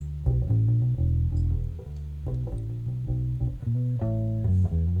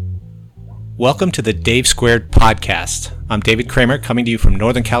Welcome to the Dave Squared podcast. I'm David Kramer, coming to you from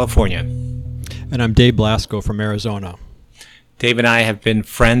Northern California. And I'm Dave Blasco from Arizona. Dave and I have been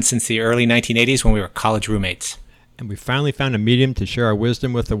friends since the early 1980s when we were college roommates. And we finally found a medium to share our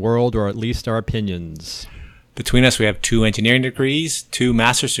wisdom with the world, or at least our opinions. Between us, we have 2 engineering degrees, 2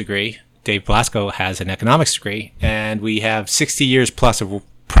 master's degree. Dave Blasco has an economics degree, and we have 60 years plus of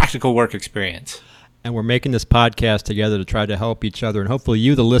practical work experience. And we're making this podcast together to try to help each other and hopefully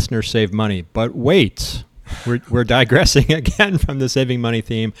you, the listener, save money. But wait, we're digressing again from the saving money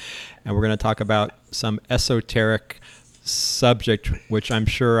theme, and we're going to talk about some esoteric subject, which I'm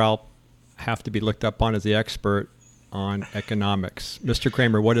sure I'll have to be looked up on as the expert on economics. Mr.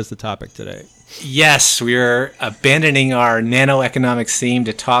 Kramer, what is the topic today? Yes, we're abandoning our nano-economics theme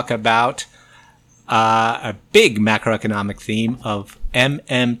to talk about a big macroeconomic theme of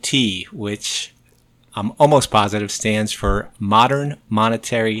MMT, which I'm almost positive stands for modern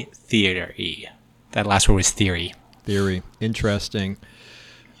monetary theory. That last word was theory. Theory. Interesting.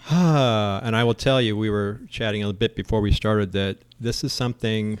 And I will tell you, we were chatting a bit before we started that this is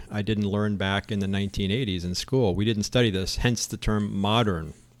something I didn't learn back in the 1980s in school. We didn't study this, hence the term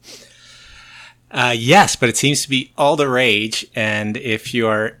modern. Yes, but it seems to be all the rage. And if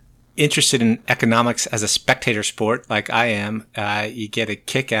you're interested in economics as a spectator sport like I am, you get a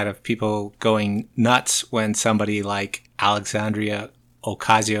kick out of people going nuts when somebody like Alexandria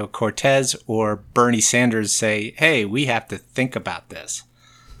Ocasio-Cortez or Bernie Sanders say, hey, we have to think about this.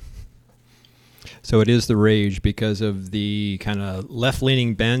 So it is the rage because of the kind of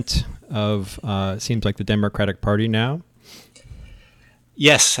left-leaning bent of, it seems like the Democratic Party now.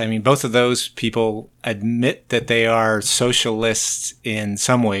 Yes, I mean, both of those people admit that they are socialists in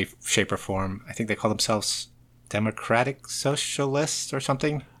some way, shape, or form. I think they call themselves democratic socialists or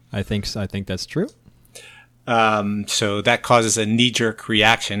something. I think that's true. So that causes a knee-jerk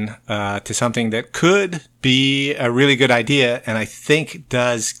reaction to something that could be a really good idea, and I think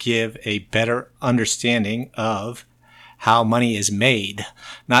does give a better understanding of how money is made.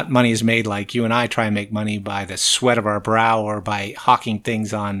 Not money is made like you and I try and make money by the sweat of our brow or by hawking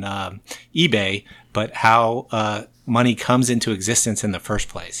things on eBay, but how money comes into existence in the first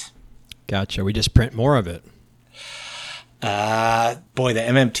place. Gotcha. We just print more of it. Boy, the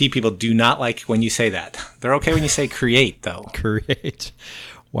MMT people do not like when you say that. They're okay when you say create, though. Create.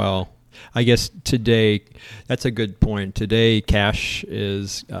 Well, I guess today, that's a good point. Today, cash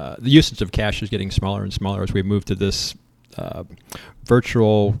is, the usage of cash is getting smaller and smaller as we move to this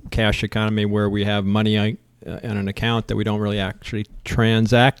virtual cash economy where we have money in an account that we don't really actually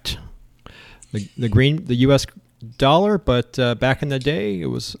transact. The U.S. dollar, but back in the day, it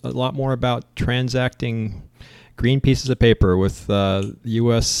was a lot more about transacting green pieces of paper with the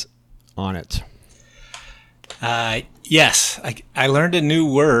U.S. on it. Yes, I learned a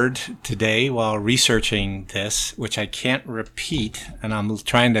new word today while researching this, which I can't repeat, and I'm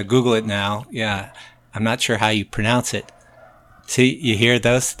trying to Google it now. Yeah, I'm not sure how you pronounce it. See, you hear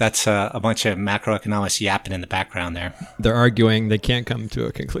those? That's a bunch of macroeconomists yapping in the background there. They're arguing. They can't come to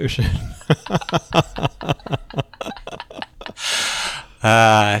a conclusion.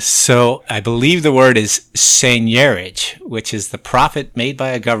 So I believe the word is seigniorage, which is the profit made by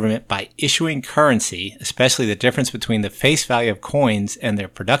a government by issuing currency, especially the difference between the face value of coins and their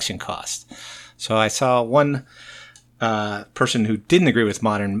production cost. So I saw one person who didn't agree with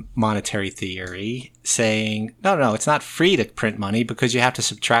modern monetary theory saying, no, it's not free to print money because you have to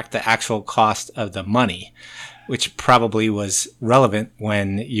subtract the actual cost of the money, which probably was relevant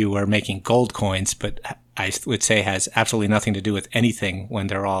when you were making gold coins, but I would say has absolutely nothing to do with anything when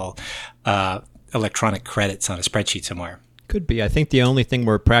they're all electronic credits on a spreadsheet somewhere. Could be. I think the only thing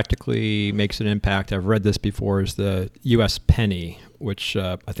where it practically makes an impact, I've read this before, is the U.S. penny, which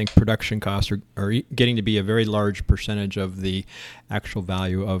I think production costs are getting to be a very large percentage of the actual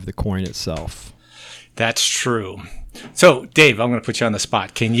value of the coin itself. That's true. So, Dave, I'm going to put you on the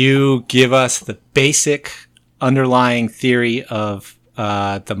spot. Can you give us the basic underlying theory of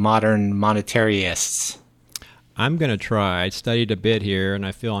the modern monetarists? I'm going to try. I studied a bit here, and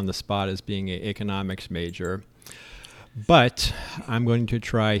I feel on the spot as being an economics major. But I'm going to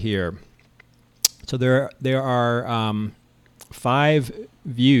try here. So there are 5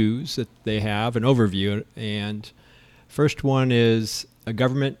 views that they have, an overview. And first one is a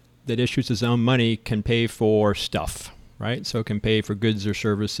government that issues its own money can pay for stuff, right? So it can pay for goods or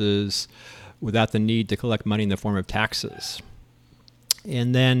services without the need to collect money in the form of taxes.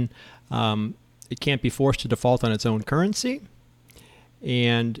 And then it can't be forced to default on its own currency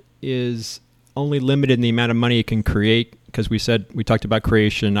and is only limited in the amount of money it can create, because we talked about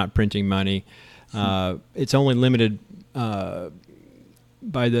creation, not printing money. It's only limited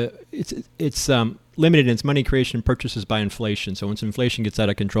it's limited in its money creation purchases by inflation. So once inflation gets out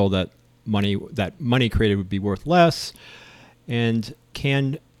of control, that money created would be worth less, and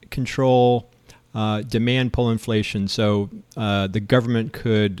can control demand pull inflation. So the government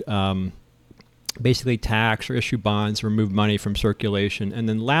could basically tax or issue bonds, remove money from circulation. And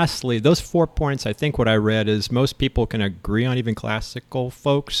then lastly, those 4 points, I think what I read is most people can agree on, even classical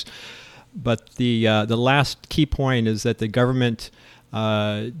folks. But the last key point is that the government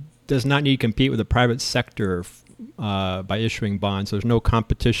does not need to compete with the private sector by issuing bonds. There's no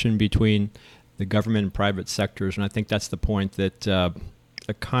competition between the government and private sectors. And I think that's the point that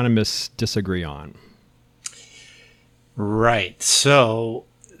economists disagree on. Right. So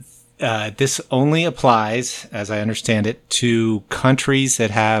this only applies, as I understand it, to countries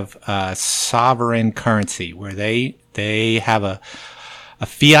that have sovereign currency, where they have a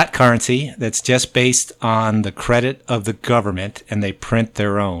fiat currency that's just based on the credit of the government, and they print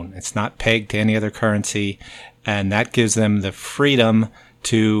their own. It's not pegged to any other currency, and that gives them the freedom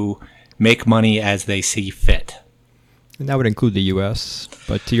to make money as they see fit. And that would include the U.S.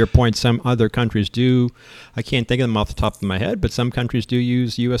 But to your point, some other countries do. I can't think of them off the top of my head, but some countries do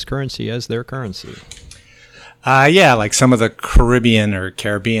use U.S. currency as their currency. Yeah, like some of the Caribbean,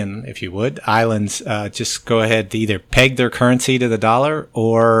 if you would, islands just go ahead to either peg their currency to the dollar,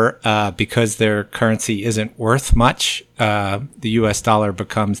 or because their currency isn't worth much, the U.S. dollar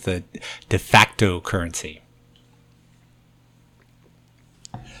becomes the de facto currency.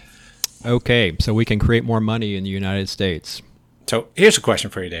 Okay, so we can create more money in the United States. So here's a question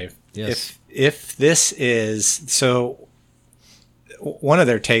for you, Dave. Yes. If this is, so one of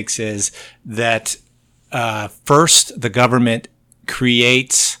their takes is that first the government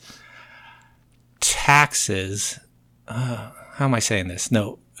creates taxes. How am I saying this?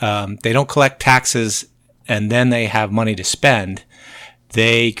 No, they don't collect taxes and then they have money to spend.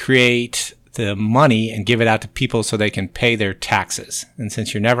 They create the money and give it out to people so they can pay their taxes. And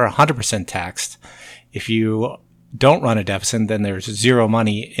since you're never 100% taxed, if you don't run a deficit, then there's zero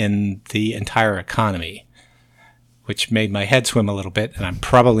money in the entire economy, which made my head swim a little bit, and I'm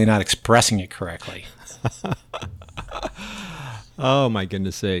probably not expressing it correctly. Oh, my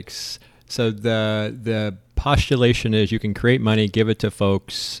goodness sakes. So the postulation is you can create money, give it to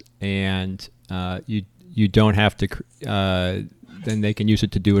folks, and you don't have to then they can use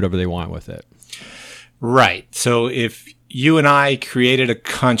it to do whatever they want with it. Right. So if you and I created a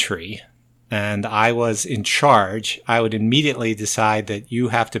country and I was in charge, I would immediately decide that you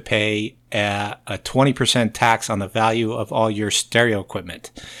have to pay a 20% tax on the value of all your stereo equipment.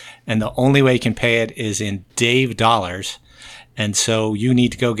 And the only way you can pay it is in Dave dollars. And so you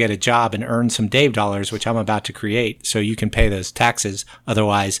need to go get a job and earn some Dave dollars, which I'm about to create, so you can pay those taxes.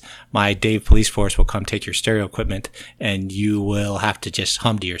 Otherwise, my Dave police force will come take your stereo equipment and you will have to just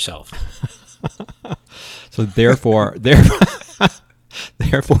hum to yourself. So therefore, you're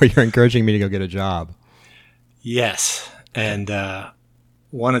encouraging me to go get a job. Yes. And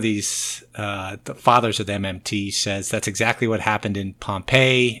one of these, the fathers of the MMT says that's exactly what happened in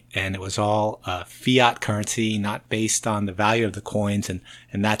Pompeii, and it was all fiat currency, not based on the value of the coins, and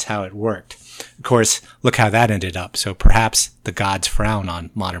that's how it worked. Of course, look how that ended up. So perhaps the gods frown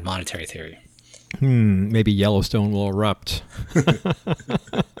on modern monetary theory. Maybe Yellowstone will erupt.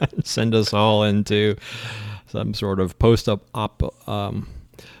 Send us all into some sort of who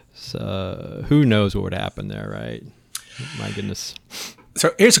knows what would happen there, right? My goodness.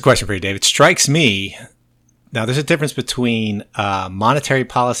 So here's a question for you, Dave. It strikes me, now there's a difference between monetary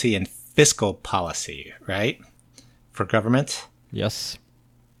policy and fiscal policy, right? For government. Yes.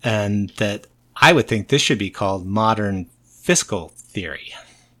 And that I would think this should be called modern fiscal theory.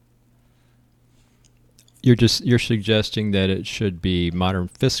 You're suggesting that it should be modern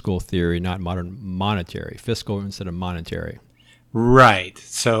fiscal theory, not modern monetary. Fiscal instead of monetary. Right.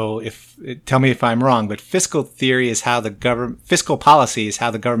 So tell me if I'm wrong, but fiscal theory is how fiscal policy is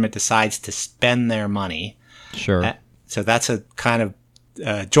how the government decides to spend their money. Sure. So that's a kind of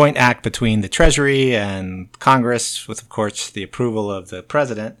joint act between the Treasury and Congress with, of course, the approval of the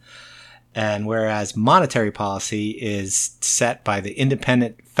president. And whereas monetary policy is set by the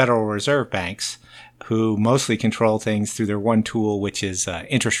independent Federal Reserve banks, who mostly control things through their one tool, which is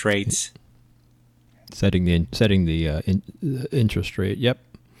interest rates. Setting the interest rate. Yep.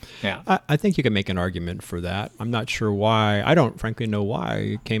 Yeah. I think you can make an argument for that. I'm not sure why. I don't frankly know why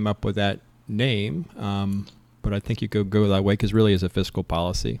it came up with that name, but I think you could go that way because really is a fiscal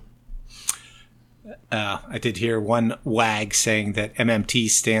policy. I did hear one wag saying that MMT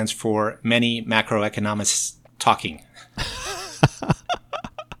stands for many macroeconomists talking.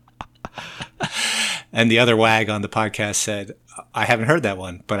 And the other wag on the podcast said, I haven't heard that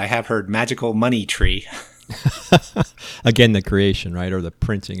one, but I have heard magical money tree. Again, the creation, right? Or the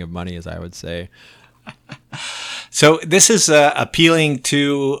printing of money, as I would say. So this is appealing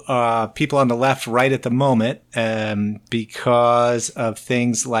to people on the left right at the moment because of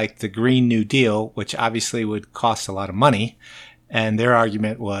things like the Green New Deal, which obviously would cost a lot of money. And their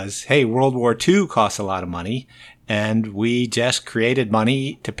argument was, hey, World War II cost a lot of money, and we just created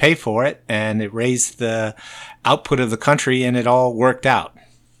money to pay for it, and it raised the output of the country, and it all worked out.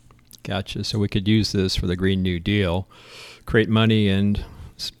 Gotcha. So we could use this for the Green New Deal, create money and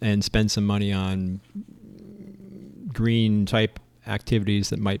spend some money on green type activities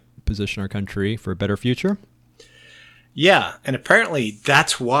that might position our country for a better future. Yeah, and apparently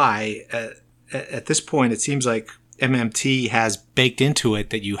that's why at this point it seems like MMT has baked into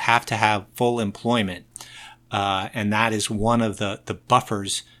it that you have to have full employment, and that is one of the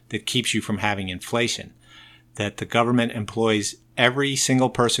buffers that keeps you from having inflation. That the government employs every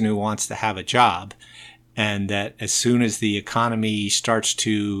single person who wants to have a job, and that as soon as the economy starts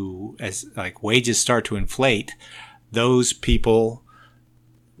to, as like wages start to inflate, those people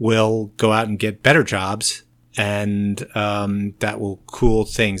will go out and get better jobs, and that will cool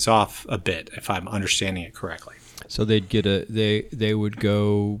things off a bit, if I'm understanding it correctly. So they'd get they would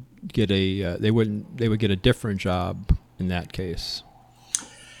go get they would get a different job in that case.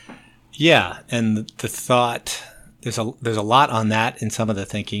 Yeah, and the thought there's a lot on that in some of the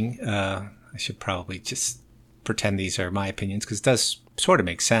thinking. I should probably just pretend these are my opinions because it does sort of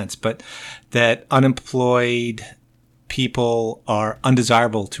make sense, but that unemployed people are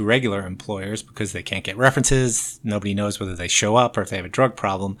undesirable to regular employers because they can't get references. Nobody knows whether they show up or if they have a drug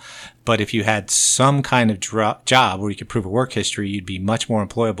problem. But if you had some kind of job where you could prove a work history, you'd be much more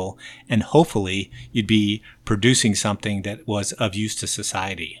employable, and hopefully you'd be producing something that was of use to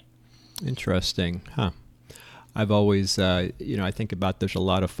society. Interesting. Huh. I've always, I think about there's a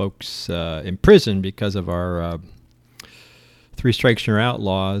lot of folks in prison because of our 3 strikes and you're out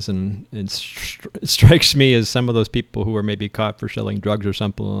laws, and it strikes me as some of those people who are maybe caught for selling drugs or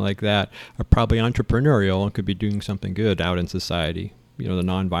something like that are probably entrepreneurial and could be doing something good out in society. The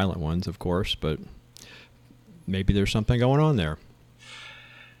nonviolent ones, of course, but maybe there's something going on there.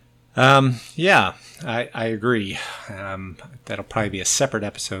 Yeah, I agree. That'll probably be a separate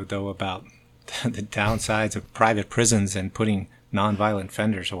episode, though, about the downsides of private prisons and putting nonviolent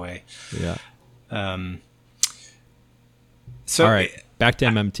offenders away. Yeah. So, all right, back to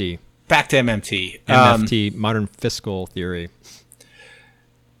MMT. Back to MMT. MFT, modern fiscal theory.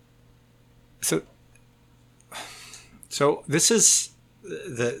 So this is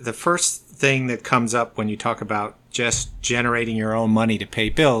the first thing that comes up when you talk about just generating your own money to pay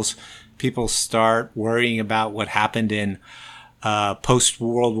bills. People start worrying about what happened in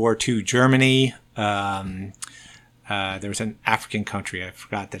post-World War II Germany. There was an African country, I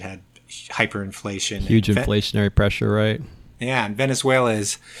forgot, that had hyperinflation. Huge inflationary pressure, right? Yeah, and Venezuela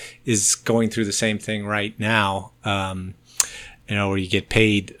is going through the same thing right now. Where you get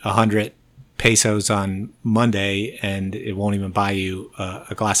paid 100 pesos on Monday, and it won't even buy you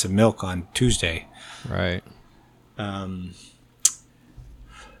a glass of milk on Tuesday. Right. I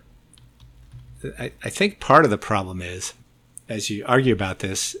think part of the problem is, as you argue about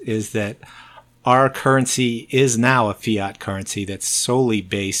this, is that our currency is now a fiat currency that's solely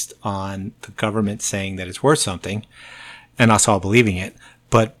based on the government saying that it's worth something, and us all believing it.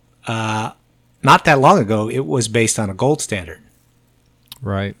 But not that long ago, it was based on a gold standard.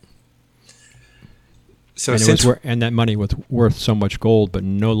 Right. So and that money was worth so much gold, but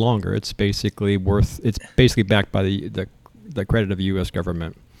no longer. It's basically backed by the credit of the U.S.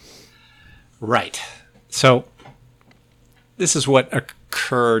 government. Right. So this is what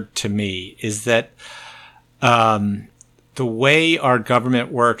occurred to me, is that the way our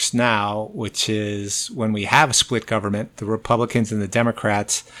government works now, which is when we have a split government, the Republicans and the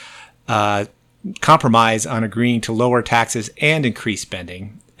Democrats compromise on agreeing to lower taxes and increase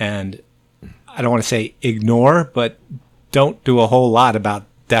spending. And I don't want to say ignore, but don't do a whole lot about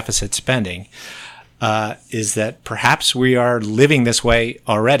deficit spending. Is that perhaps we are living this way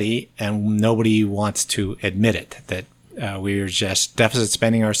already and nobody wants to admit it, that we're just deficit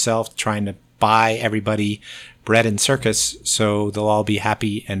spending ourselves, trying to buy everybody bread and circus so they'll all be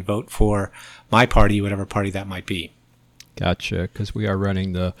happy and vote for my party, whatever party that might be. Gotcha, because we are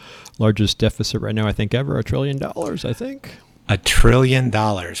running the largest deficit right now, I think, ever, $1 trillion, I think. $1 trillion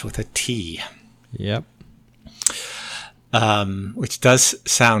with a T. Yep. Which does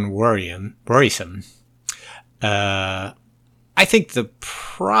sound worrisome. I think the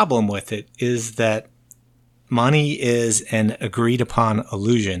problem with it is that money is an agreed upon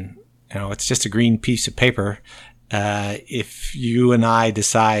illusion, it's just a green piece of paper. If you and I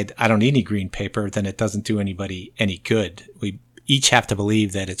decide I don't need any green paper, then it doesn't do anybody any good. We each have to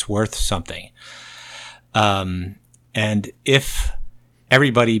believe that it's worth something. And if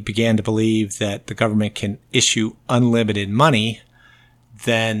everybody began to believe that the government can issue unlimited money,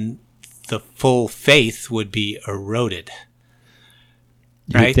 then the full faith would be eroded.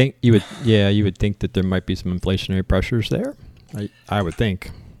 Right? You would think that there might be some inflationary pressures there. I would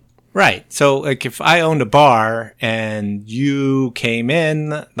think. Right. So like if I owned a bar and you came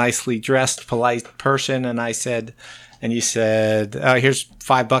in, nicely dressed, polite person, and you said, oh, here's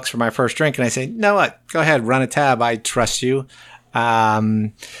 $5 for my first drink. And I say, no, what? Go ahead, run a tab. I trust you.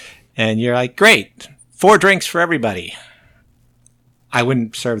 And you're like, great, 4 drinks for everybody. I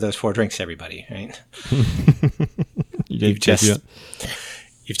wouldn't serve those 4 drinks to everybody, right? You've just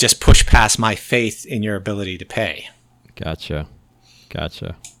pushed past my faith in your ability to pay. Gotcha.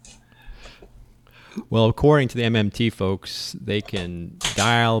 Well, according to the MMT folks, they can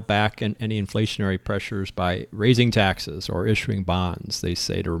dial back any inflationary pressures by raising taxes or issuing bonds, they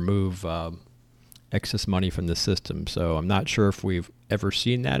say, to remove excess money from the system. So I'm not sure if we've ever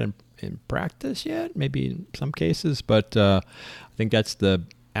seen that in practice yet, maybe in some cases, but I think that's the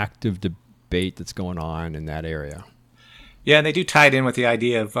active debate that's going on in that area. Yeah, and they do tie it in with the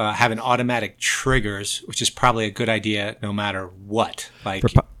idea of having automatic triggers, which is probably a good idea no matter what.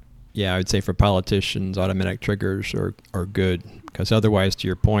 I would say for politicians, automatic triggers are good, because otherwise, to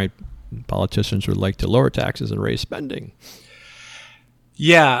your point, politicians would like to lower taxes and raise spending.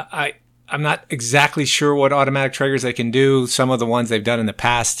 Yeah, I'm not exactly sure what automatic triggers they can do. Some of the ones they've done in the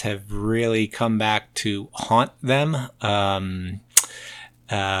past have really come back to haunt them. But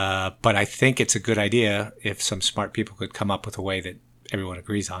I think it's a good idea if some smart people could come up with a way that everyone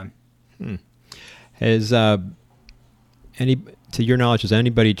agrees on. Has to your knowledge, has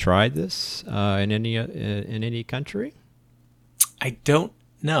anybody tried this in any country? I don't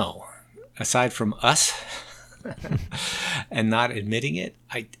know. Aside from us and not admitting it,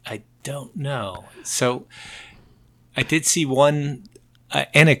 I don't know. So I did see one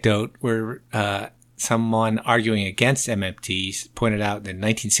anecdote where someone arguing against MMTs pointed out that in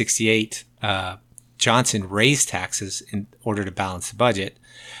 1968, Johnson raised taxes in order to balance the budget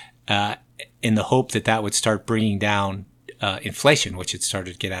in the hope that would start bringing down inflation, which had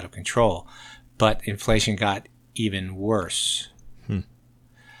started to get out of control. But inflation got even worse.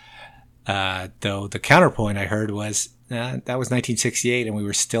 Though the counterpoint I heard was that was 1968 and we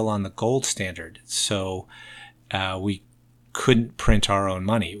were still on the gold standard. So we couldn't print our own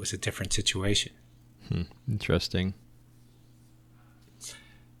money. It was a different situation. Interesting.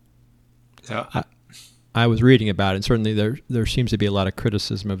 So I was reading about it, and certainly there seems to be a lot of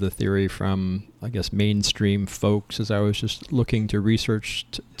criticism of the theory from, I guess, mainstream folks, as I was just looking to research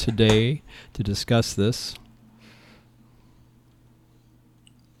today to discuss this.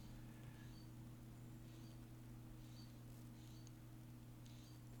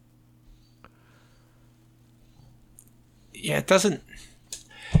 Yeah,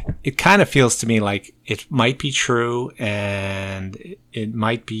 it kind of feels to me like it might be true and it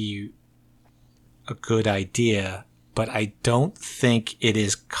might be a good idea, but I don't think it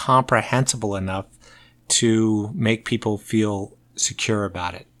is comprehensible enough to make people feel secure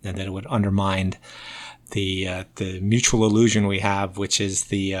about it, and that it would undermine the mutual illusion we have, which is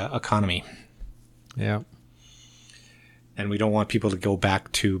the economy. Yeah. And we don't want people to go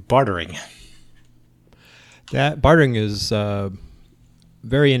back to bartering. That bartering is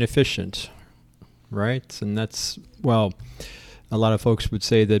very inefficient, right? And that's, well, a lot of folks would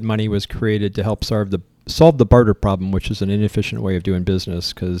say that money was created to help solve the barter problem, which is an inefficient way of doing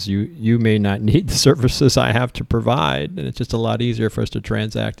business, because you may not need the services I have to provide, and it's just a lot easier for us to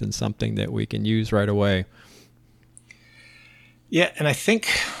transact in something that we can use right away. Yeah, and I think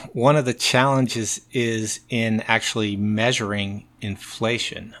one of the challenges is in actually measuring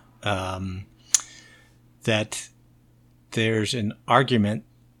inflation. That there's an argument.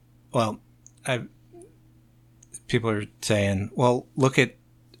 Well, people are saying, well, look at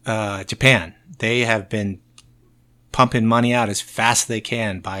Japan. They have been pumping money out as fast as they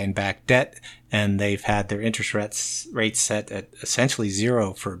can, buying back debt, and they've had their interest rates set at essentially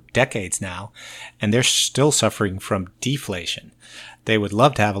zero for decades now, and they're still suffering from deflation. They would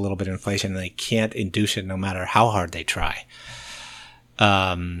love to have a little bit of inflation, and they can't induce it no matter how hard they try,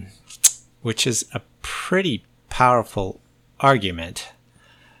 which is a pretty powerful argument.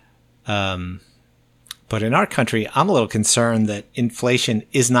 But in our country, I'm a little concerned that inflation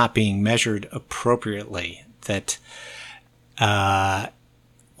is not being measured appropriately. That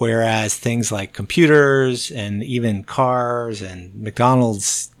whereas things like computers and even cars and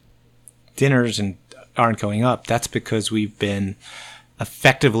McDonald's dinners aren't going up, that's because we've been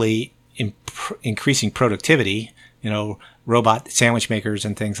effectively increasing productivity, robot sandwich makers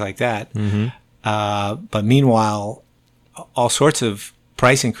and things like that. Mm-hmm. But meanwhile, all sorts of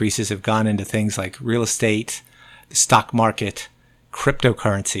price increases have gone into things like real estate, the stock market,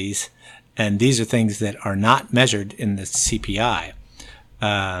 cryptocurrencies, and these are things that are not measured in the CPI.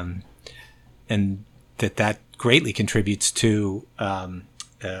 And that greatly contributes to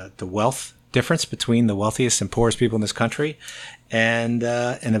the wealth difference between the wealthiest and poorest people in this country, and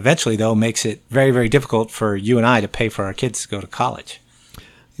eventually, though, makes it very, very difficult for you and I to pay for our kids to go to college.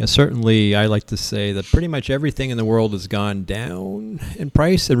 Yeah, certainly, I like to say that pretty much everything in the world has gone down in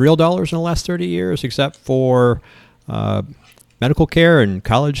price in real dollars in the last 30 years, except for medical care and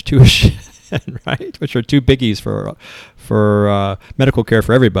college tuition, right? Which are two biggies for medical care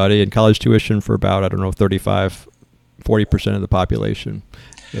for everybody, and college tuition for about, 40% of the population,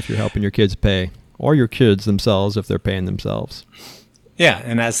 if you're helping your kids pay, or your kids themselves if they're paying themselves. Yeah,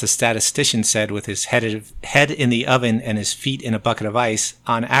 and as the statistician said, with his head in the oven and his feet in a bucket of ice,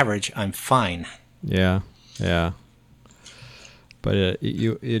 on average, I'm fine. Yeah. But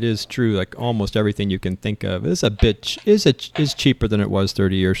it is true. Like almost everything you can think of is cheaper than it was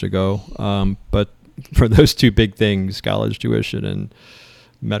 30 years ago. But for those two big things, college tuition and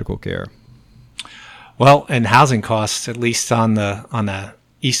medical care. Well, and housing costs, at least on the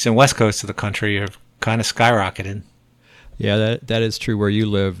east and west coast of the country, are kind of skyrocketed. Yeah, that is true. Where you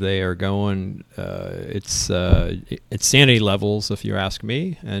live, they are going. It's sanity levels, if you ask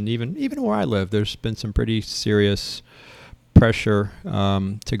me. And even where I live, there's been some pretty serious pressure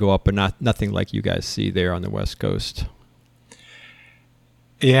to go up, but nothing like you guys see there on the West Coast.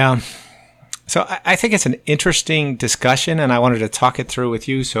 Yeah. So I think it's an interesting discussion, and I wanted to talk it through with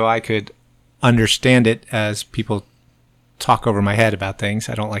you so I could understand it as people talk over my head about things.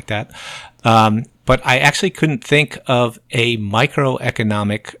 I don't like that. But I actually couldn't think of a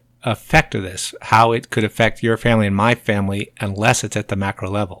microeconomic effect of this, how it could affect your family and my family, unless it's at the macro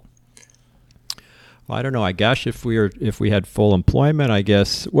level. Well, I don't know. I guess if we had full employment, I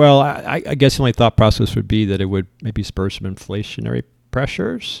guess. Well, I guess the only thought process would be that it would maybe spur some inflationary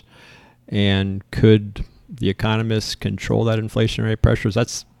pressures. And could the economists control that inflationary pressures?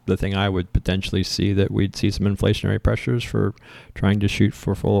 That's the thing I would potentially see, that we'd see some inflationary pressures for trying to shoot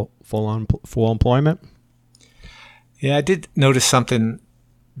for full employment. Yeah, I did notice something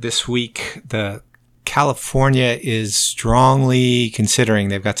this week. California is strongly considering,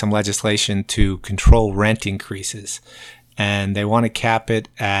 they've got some legislation to control rent increases, and they want to cap it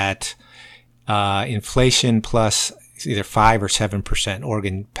at inflation plus either 5 or 7%.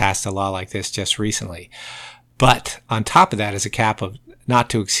 Oregon passed a law like this just recently. But on top of that is a cap of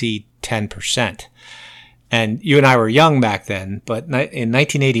not to exceed 10%. And you and I were young back then, but in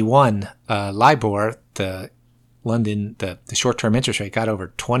 1981, LIBOR, the short-term interest rate, got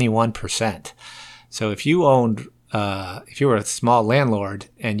over 21%. So if you were a small landlord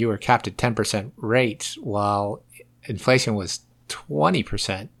and you were capped at 10% rate while inflation was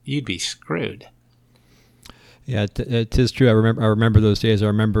 20%, you'd be screwed. Yeah, it is true. I remember those days. I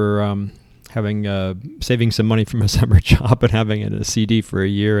remember saving some money from a summer job and having it in a CD for a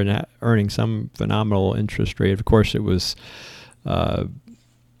year and earning some phenomenal interest rate. Of course, it was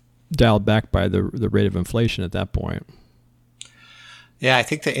dialed back by the rate of inflation at that point. Yeah, I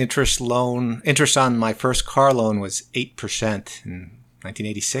think the interest on my first car loan was 8% in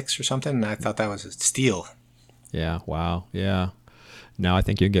 1986 or something, and I thought that was a steal. Yeah, wow, yeah. Now I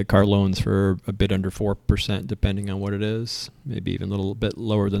think you can get car loans for a bit under 4%, depending on what it is. Maybe even a little bit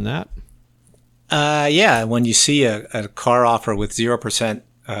lower than that. Yeah, when you see a car offer with 0%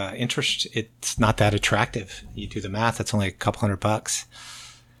 interest, it's not that attractive. You do the math; it's only a couple $100.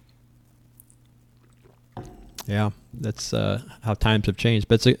 Yeah, that's how times have changed.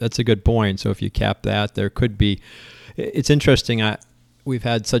 But that's a good point. So if you cap that, there could be. It's interesting. We've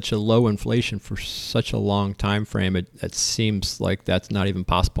had such a low inflation for such a long time frame. It seems like that's not even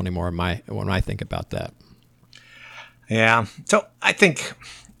possible anymore when I think about that. Yeah. So I think,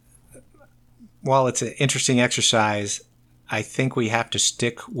 while it's an interesting exercise, I think we have to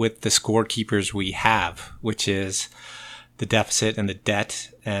stick with the scorekeepers we have, which is the deficit and the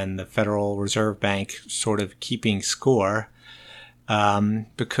debt and the Federal Reserve Bank sort of keeping score,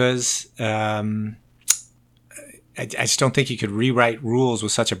 because I just don't think you could rewrite rules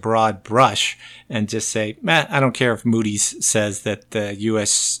with such a broad brush and just say, I don't care if Moody's says that the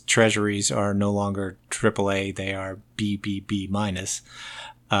U.S. Treasuries are no longer AAA, they are BBB minus,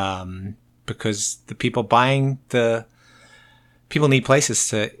 because the people people need places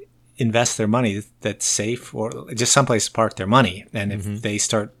to invest their money that's safe, or just someplace to park their money. And if they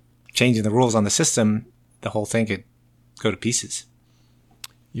start changing the rules on the system, the whole thing could go to pieces.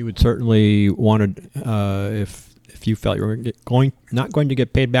 You would certainly want to, if you felt you were not going to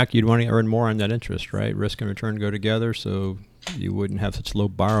get paid back, you'd want to earn more on that interest, right? Risk and return go together, so you wouldn't have such low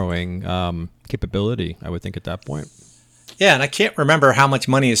borrowing capability, I would think, at that point. Yeah, and I can't remember how much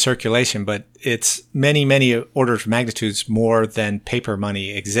money is circulation, but it's many, many orders of magnitudes more than paper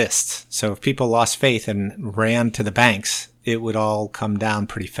money exists. So if people lost faith and ran to the banks, it would all come down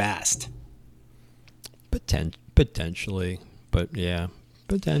pretty fast. Potentially, but yeah,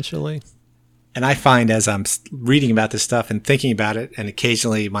 potentially. And I find as I'm reading about this stuff and thinking about it, and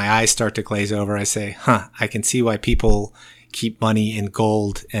occasionally my eyes start to glaze over, I say, I can see why people keep money in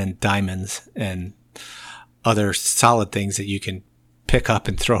gold and diamonds and other solid things that you can pick up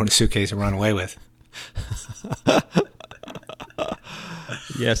and throw in a suitcase and run away with.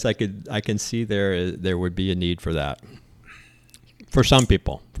 Yes, I can see there would be a need for that. For some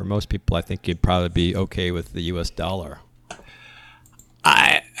people. For most people, I think you'd probably be okay with the US dollar.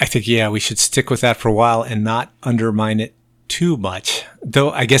 I think, yeah, we should stick with that for a while and not undermine it too much. Though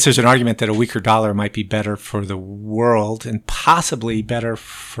I guess there's an argument that a weaker dollar might be better for the world and possibly better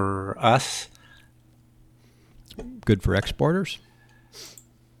for us. Good for exporters?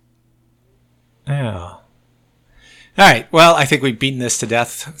 Yeah. All right. Well, I think we've beaten this to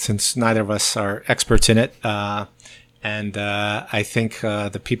death since neither of us are experts in it. And I think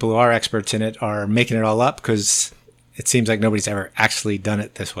the people who are experts in it are making it all up because it seems like nobody's ever actually done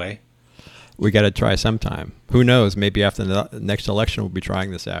it this way. We got to try sometime. Who knows? Maybe after the next election, we'll be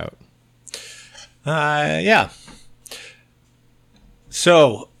trying this out. Yeah.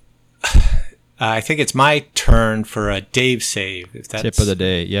 So I think it's my turn for a Dave save. If that's... Tip of the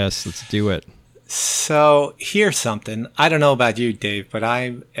day. Yes, let's do it. So here's something. I don't know about you, Dave, but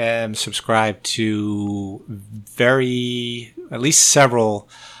I am subscribed to at least several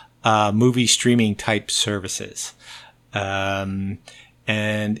movie streaming type services. And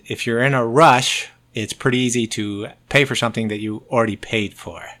if you're in a rush, it's pretty easy to pay for something that you already paid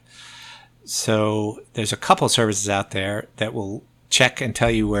for. So there's a couple of services out there that will check and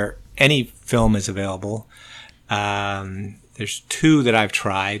tell you where any film is available. There's two that I've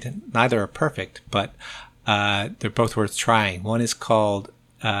tried. Neither are perfect, but they're both worth trying. One is called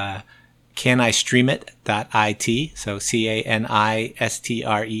canistreamit.it, so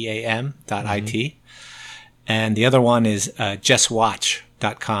CANISTREAM.it. And the other one is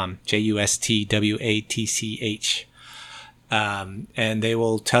justwatch.com, JUSTWATCH. And they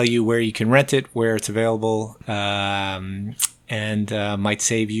will tell you where you can rent it, where it's available, and might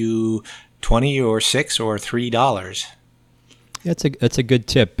save you $20 or $6 or $3. That's a good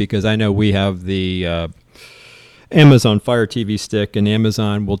tip because I know we have the Amazon Fire TV stick, and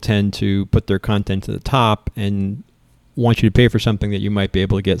Amazon will tend to put their content to the top and want you to pay for something that you might be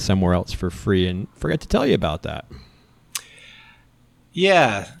able to get somewhere else for free, and forget to tell you about that.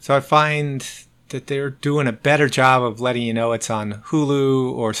 Yeah, so I find that they're doing a better job of letting you know it's on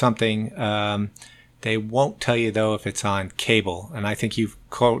Hulu or something. They won't tell you, though, if it's on cable. And I think you've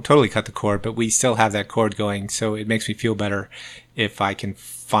totally cut the cord, but we still have that cord going. So it makes me feel better if I can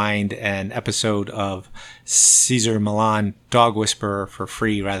find an episode of Cesar Millan Dog Whisperer for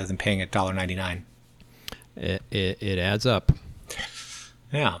free rather than paying $1.99. It adds up.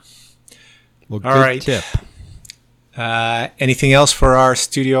 Yeah. Well, good All right. tip. Anything else for our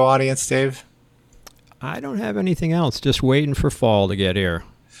studio audience, Dave? I don't have anything else. Just waiting for fall to get here.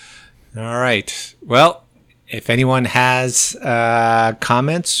 All right. Well, if anyone has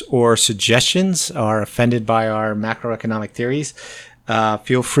comments or suggestions or are offended by our macroeconomic theories,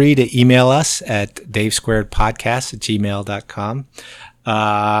 feel free to email us at davesquaredpodcast@gmail.com.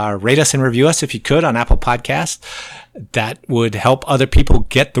 Rate us and review us if you could on Apple Podcasts. That would help other people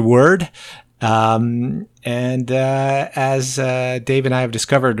get the word. And as Dave and I have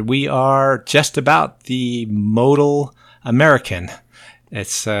discovered, we are just about the modal American.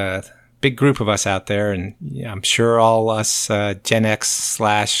 It's a big group of us out there, and I'm sure all us Gen X /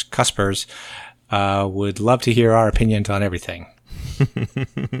 cuspers would love to hear our opinions on everything.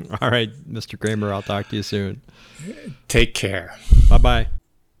 All right, Mr. Kramer, I'll talk to you soon. Take care. Bye-bye.